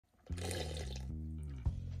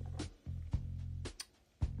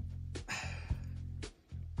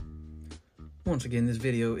Once again, this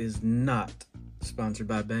video is not sponsored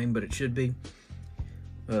by Bang, but it should be.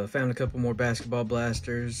 Found a couple more basketball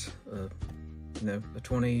blasters. You know, a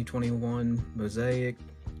 2021 Mosaic,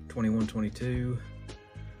 21-22,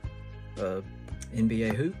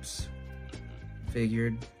 NBA hoops.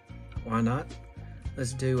 Figured, why not?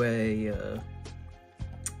 Let's do a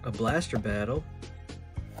blaster battle,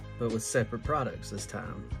 but with separate products this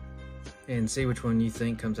time, and see which one you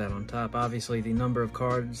think comes out on top. Obviously, the number of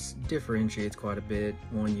cards differentiates quite a bit.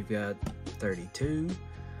 One you've got 32,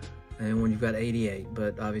 and one you've got 88,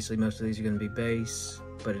 but obviously most of these are going to be base,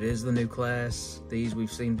 but it is the new class. These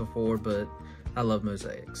we've seen before, but I love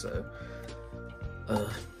Mosaic, so all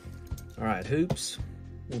right, hoops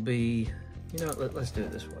will be, you know, let's do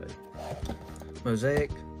it this way.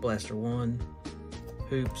 Mosaic, blaster 1,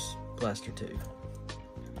 hoops, blaster 2. Get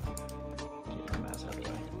my mouse out of the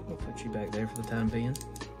way. We'll put you back there for the time being.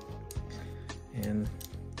 And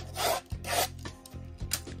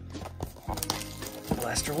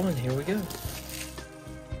blaster 1, here we go.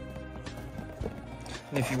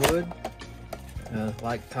 And if you would,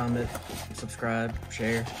 like, comment, subscribe,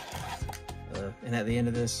 share, and at the end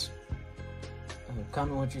of this,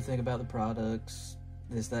 comment what you think about the products,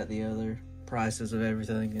 this, that, the other, prices of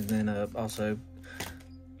everything, and then also,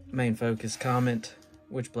 main focus, comment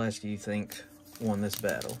which blaster you think won this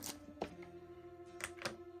battle.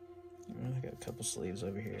 I got a couple sleeves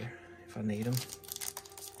over here if I need them.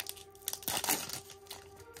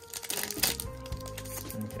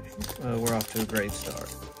 Okay, we're off to a great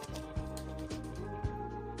start.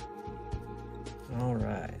 All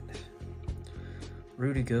right,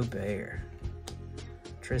 Rudy Gobert,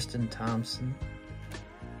 Tristan Thompson,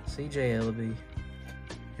 CJ Ellaby,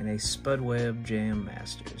 and a Spudweb Jam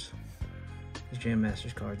Masters. These Jam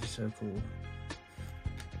Masters cards are so cool.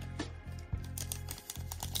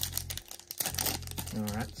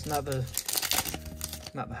 Alright, it's not the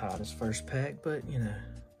hottest first pack, but you know,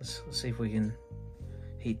 let's see if we can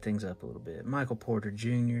heat things up a little bit. Michael Porter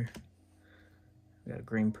Jr. Got a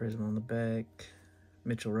green Prizm on the back.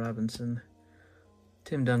 Mitchell Robinson,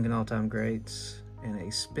 Tim Duncan all-time greats, and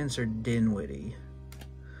a Spencer Dinwiddie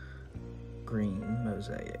green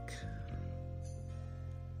Mosaic.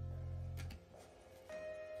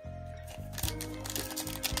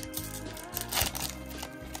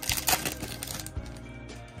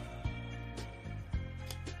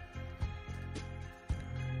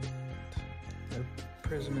 No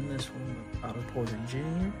Prizm in this one. Otto Porter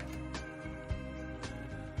Jr.,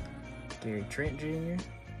 Gary Trent Jr.,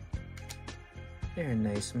 Aaron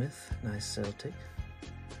Naismith, nice Celtic,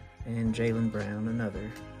 and Jaylen Brown,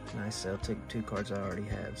 another nice Celtic. 2 cards I already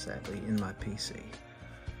have, sadly, in my PC.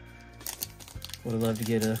 Would have loved to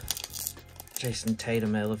get a Jason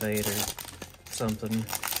Tatum elevator, something.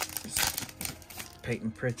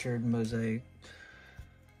 Peyton Pritchard, Mosaic.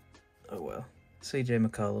 Oh well. CJ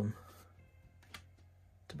McCollum,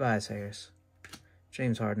 Tobias Harris,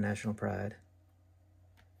 James Harden, National Pride,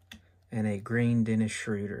 and a green Dennis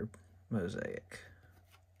Schroeder Mosaic.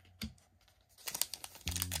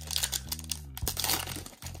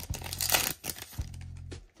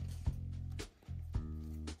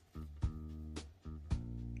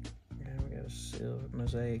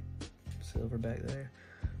 Mosaic silver back there.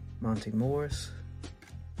 Monty Morris,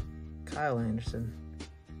 Kyle Anderson,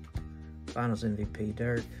 Finals MVP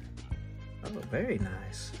Dirk. Oh, very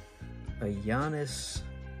nice. A Giannis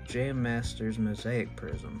Jam Masters Mosaic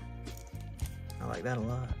Prizm. I like that a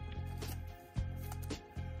lot.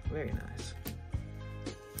 Very nice.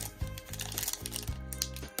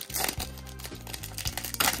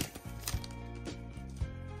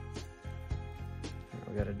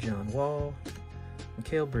 We got a John Wall,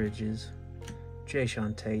 Mikal Bridges,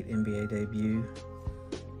 Jayshawn Tate NBA debut.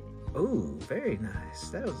 Ooh, very nice.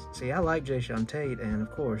 That was, see, I like Jayshawn Tate, and of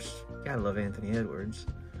course, gotta love Anthony Edwards.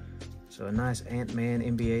 So a nice Ant-Man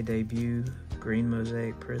NBA debut, green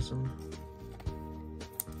Mosaic Prizm,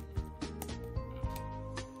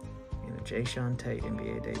 and a Jayshawn Tate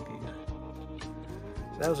NBA debut.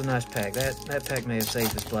 So that was a nice pack. That pack may have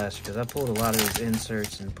saved this blaster, because I pulled a lot of these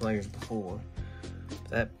inserts and players before.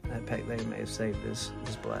 That pack there may have saved this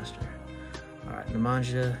blaster. Alright,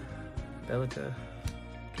 Nemanja Bjelica.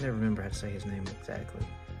 I can never remember how to say his name exactly.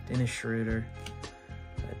 Dennis Schroeder.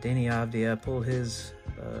 Denny Avdia. I pulled his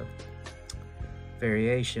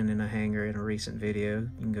variation in a hanger in a recent video.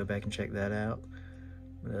 You can go back and check that out.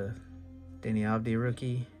 Denny Avdia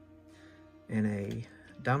rookie. And a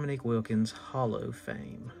Dominique Wilkins Holo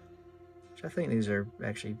Fame. Which I think these are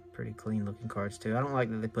actually pretty clean looking cards too. I don't like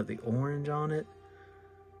that they put the orange on it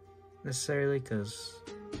necessarily, because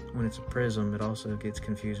when it's a Prizm it also gets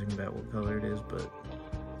confusing about what color it is, but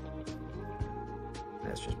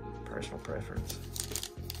That's just personal preference.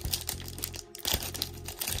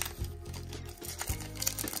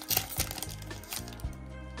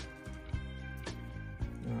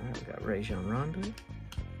 Alright, we got Rajon Rondo,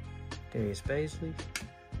 Darius Baisley,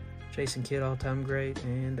 Jason Kidd all-time great,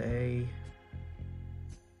 and a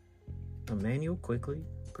Immanuel Quickley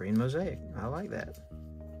green Mosaic. I like that.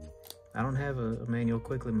 I don't have a Immanuel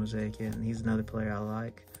Quickley Mosaic yet, and he's another player I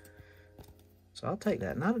like. So I'll take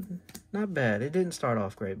that. Not bad. It didn't start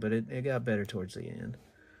off great, but it got better towards the end.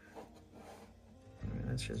 Right,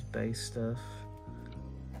 that's just base stuff.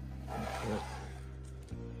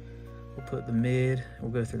 We'll put the mid.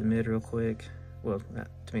 We'll go through the mid real quick. Well,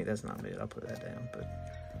 to me, that's not mid. I'll put that down. But,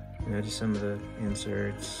 you know, just some of the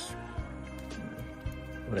inserts, you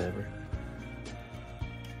know, whatever.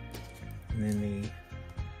 And then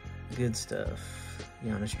the good stuff.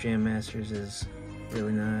 Giannis Jam Masters is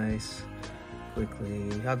really nice. Quickly,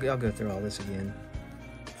 I'll go through all this again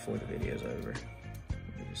before the video's over.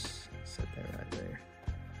 Let me just set that right there.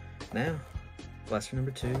 Now, blaster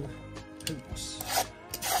number 2, hoops.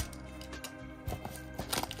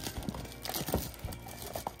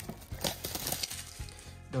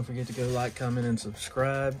 Don't forget to go like, comment, and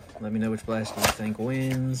subscribe. Let me know which blaster you think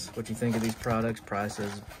wins, what you think of these products,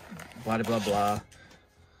 prices, blah, blah, blah.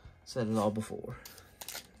 Said it all before.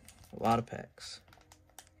 A lot of packs,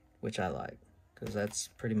 which I like, because that's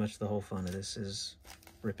pretty much the whole fun of this, is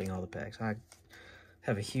ripping all the packs. I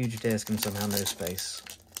have a huge desk and somehow no space.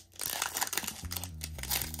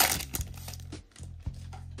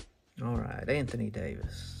 All right, Anthony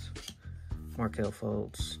Davis, Markelle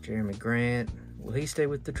Fultz, Jeremy Grant. Will he stay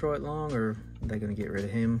with Detroit long, or are they going to get rid of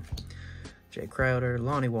him? Jay Crowder,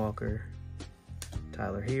 Lonnie Walker,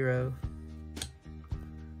 Tyler Hero,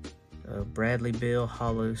 Bradley Beal,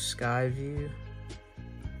 Hollow Skyview,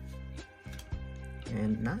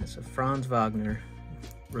 and nice, a Franz Wagner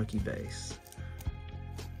rookie base.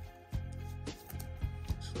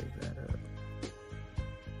 Let's leave that up.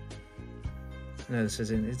 No, this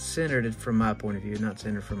isn't, it's centered from my point of view, not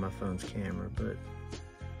centered from my phone's camera, but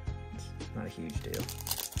it's not a huge deal.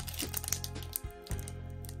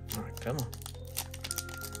 All right, come on.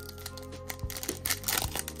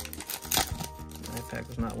 That pack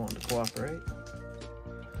was not wanting to cooperate.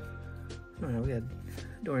 All right, we had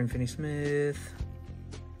Dorian Finney-Smith,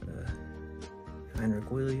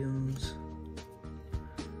 Heinrich Williams,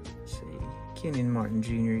 let's see, Kenyon Martin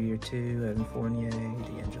Jr. Year 2, Evan Fournier,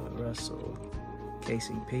 D'Angelo Russell,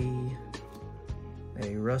 KCP,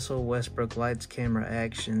 a Russell Westbrook Lights Camera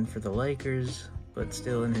Action for the Lakers, but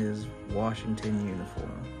still in his Washington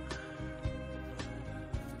uniform,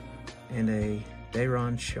 and a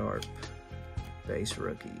Day'Ron Sharpe base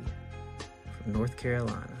rookie from North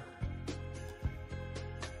Carolina.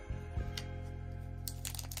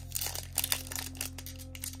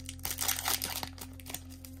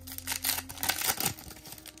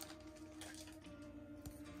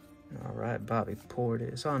 All right, Bobby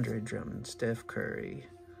Portis, Andre Drummond, Steph Curry,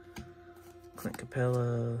 Clint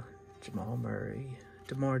Capella, Jamal Murray,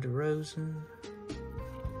 DeMar DeRozan,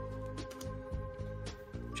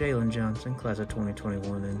 Jalen Johnson, class of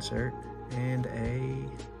 2021 insert, and a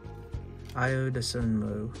Ayo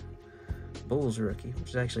Dosunmu Bulls rookie, which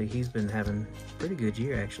is actually, he's been having a pretty good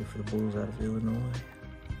year actually for the Bulls out of Illinois.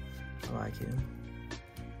 I like him.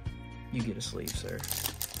 You get a sleeve, sir.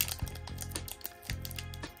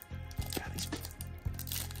 God,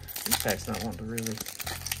 these packs not wanting to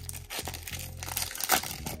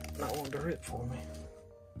rip for me.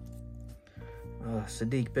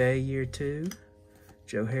 Sadiq Bey, Year 2.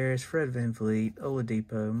 Joe Harris, Fred VanVleet,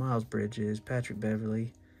 Oladipo, Miles Bridges, Patrick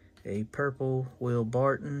Beverly, a purple Will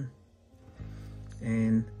Barton,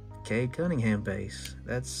 and Cade Cunningham base.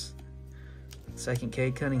 That's the second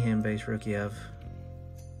Cade Cunningham base rookie I've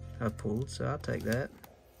pulled, so I'll take that.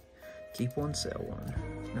 Keep one, sell one.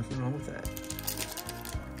 Nothing wrong with that.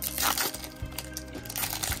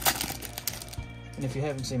 And if you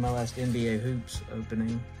haven't seen my last NBA Hoops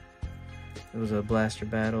opening, it was a blaster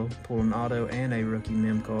battle, pulled an auto and a rookie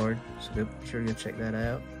mem card, so be sure to go check that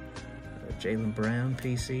out. Jaylen Brown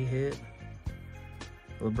PC hit,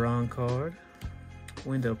 LeBron card,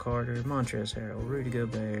 Wendell Carter, Montrezl Harrell, Rudy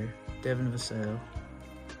Gobert, Devin Vassell,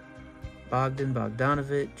 Bogdan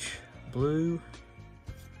Bogdanovic, blue,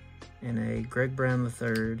 and a Greg Brown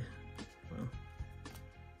III, well,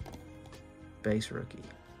 base rookie.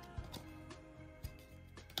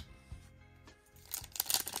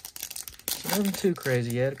 Nothing too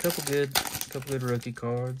crazy yet. A couple good rookie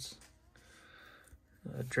cards.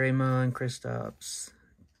 Draymond, Kristaps,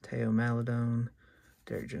 Teo Maladone,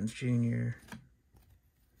 Derrick Jones Jr.,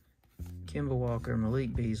 Kemba Walker,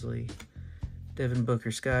 Malik Beasley, Devin Booker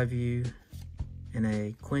Skyview, and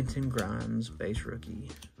a Quentin Grimes base rookie.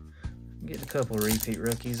 I'm getting a couple repeat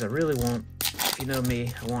rookies. I really want, if you know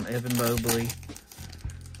me, I want Evan Mobley.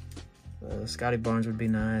 Scotty Barnes would be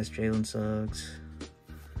nice. Jalen Suggs.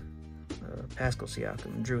 Pascal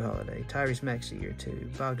Siakam, Drew Holiday, Tyrese Maxey year 2,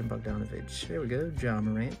 Bogdan Bogdanovic. There we go. John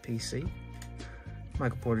Morant, PC.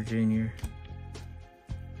 Michael Porter Jr.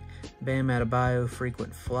 Bam Adebayo,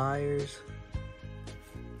 frequent Flyers.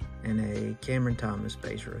 And a Cameron Thomas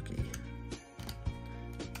base rookie.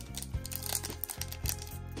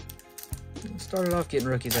 Started off getting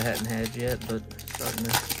rookies I hadn't had yet, but starting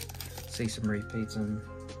to see some repeats in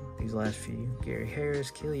these last few. Gary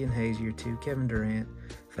Harris, Killian Hayes year 2, Kevin Durant,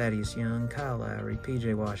 Thaddeus Young, Kyle Lowry,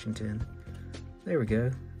 PJ Washington. There we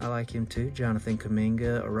go. I like him too. Jonathan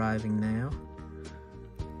Kuminga arriving now.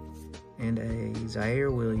 And a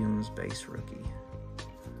Zaire Williams base rookie.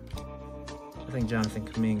 I think Jonathan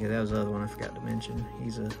Kuminga, that was the other one I forgot to mention.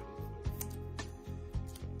 He's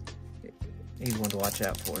one to watch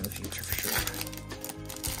out for in the future for sure.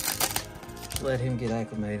 Let him get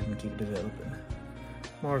acclimated and keep developing.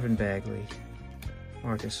 Marvin Bagley,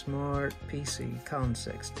 Marcus Smart, PC, Colin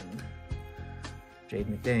Sexton, Jade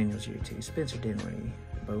McDaniels year 2, Spencer Dinwiddie,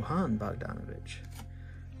 Bojan Bogdanovic,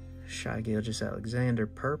 Shai Gilgeous-Alexander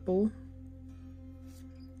purple,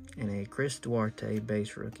 and a Chris Duarte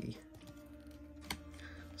base rookie.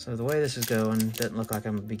 So the way this is going, doesn't look like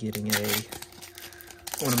I'm gonna be getting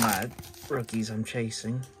one of my rookies I'm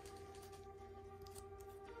chasing.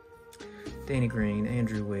 Danny Green,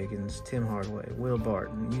 Andrew Wiggins, Tim Hardaway, Will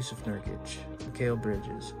Barton, Yusuf Nurkic, Mikal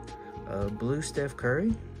Bridges, blue Steph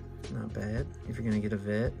Curry, not bad if you're gonna get a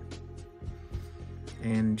vet,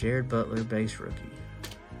 and Jared Butler base rookie.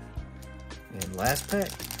 And last pack,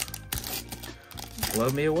 blow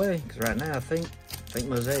me away, because right now I think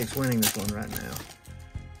Mosaic's winning this one right now.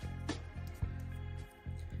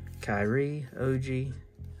 Kyrie, OG,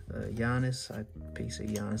 Giannis, I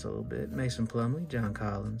PC Giannis a little bit, Mason Plumlee, John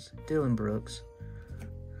Collins, Dylan Brooks.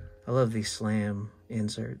 I love these Slam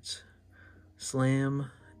inserts.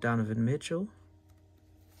 Slam, Donovan Mitchell,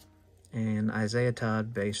 and Isaiah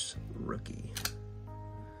Todd base rookie.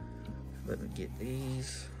 Let me get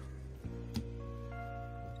these.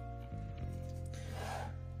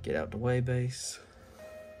 Get out the way base.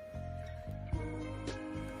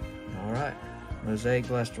 All right, Mosaic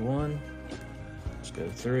Blaster 1. Let's go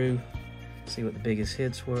through, see what the biggest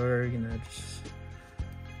hits were. You know,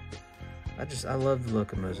 I love the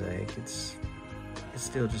look of Mosaic. It's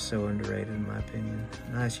still just so underrated in my opinion.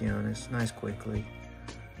 Nice Giannis, nice quickly.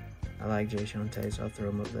 I like Jason Tate, so I'll throw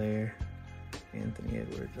him up there. Anthony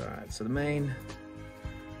Edwards. All right, so the main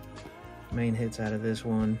hits out of this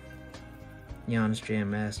one: Giannis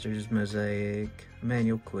Jam Masters, Mosaic,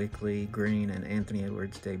 Emmanuel Quickly, Green, and Anthony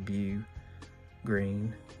Edwards debut,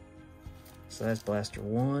 Green. So that's Blaster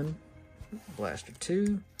 1. Blaster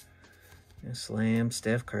 2. Slam,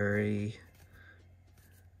 Steph Curry.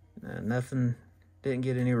 Nothing, didn't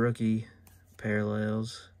get any rookie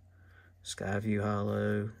parallels. Skyview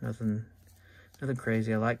Hollow, nothing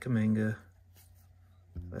crazy. I like Kuminga.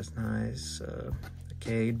 That's nice.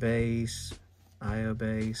 Arcade base, IO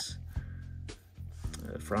base.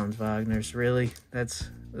 Franz Wagner's, really,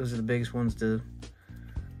 those are the biggest ones to.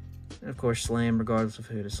 And of course, Slam, regardless of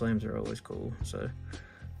who, the Slams are always cool. So,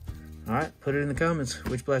 all right, put it in the comments.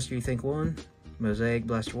 Which blaster you think won? Mosaic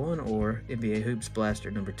Blaster 1 or NBA Hoops Blaster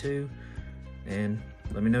number 2? And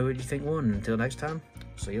let me know what you think won. Until next time,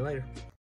 see you later.